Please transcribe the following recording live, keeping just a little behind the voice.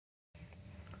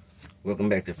Welcome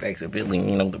back to Facts Ability.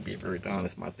 You know, to be very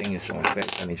honest, my thing is showing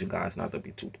facts. I need you guys not to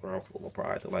be too powerful or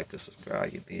pride to like and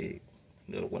subscribe. You dig?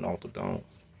 Little one off the dome.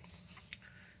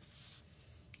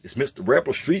 It's Mr.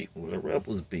 Rebel Street where the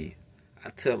rebels be. I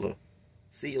tell her,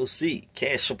 COC,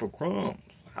 cash up for crumbs.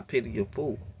 I pity your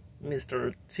fool.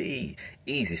 Mr. T,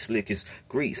 easy, slick as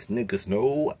grease. Niggas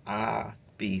know I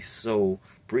be so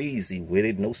breezy with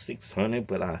it. No 600,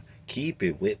 but I keep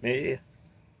it with me.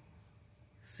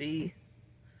 See?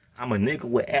 I'm a nigga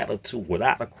with attitude,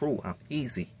 without a crew. I'm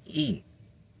easy E.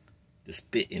 The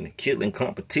spitting and killing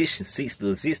competition ceased to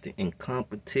exist.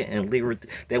 Incompetent and lyric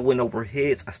that went over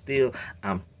heads.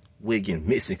 I'm wigging,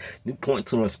 missing. New point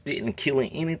to I'm spitting and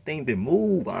killing anything that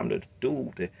move. I'm the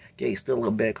dude that gave still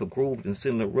a back of groove and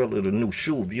Cinderella the new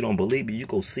shoe. If you don't believe me, you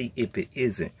go see if it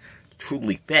isn't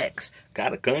truly facts.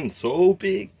 Got a gun so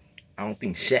big, I don't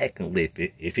think Shaq can lift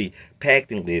it. If he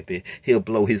packed and lift it, he'll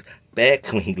blow his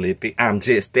back when he lift it. I'm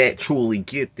just that truly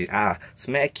gifted. I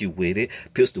smack you with it.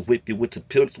 Pistol whip you with the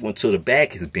pistol until the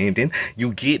back is bending.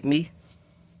 You get me?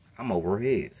 I'm over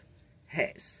heads.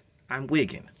 Hats. I'm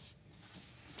wigging.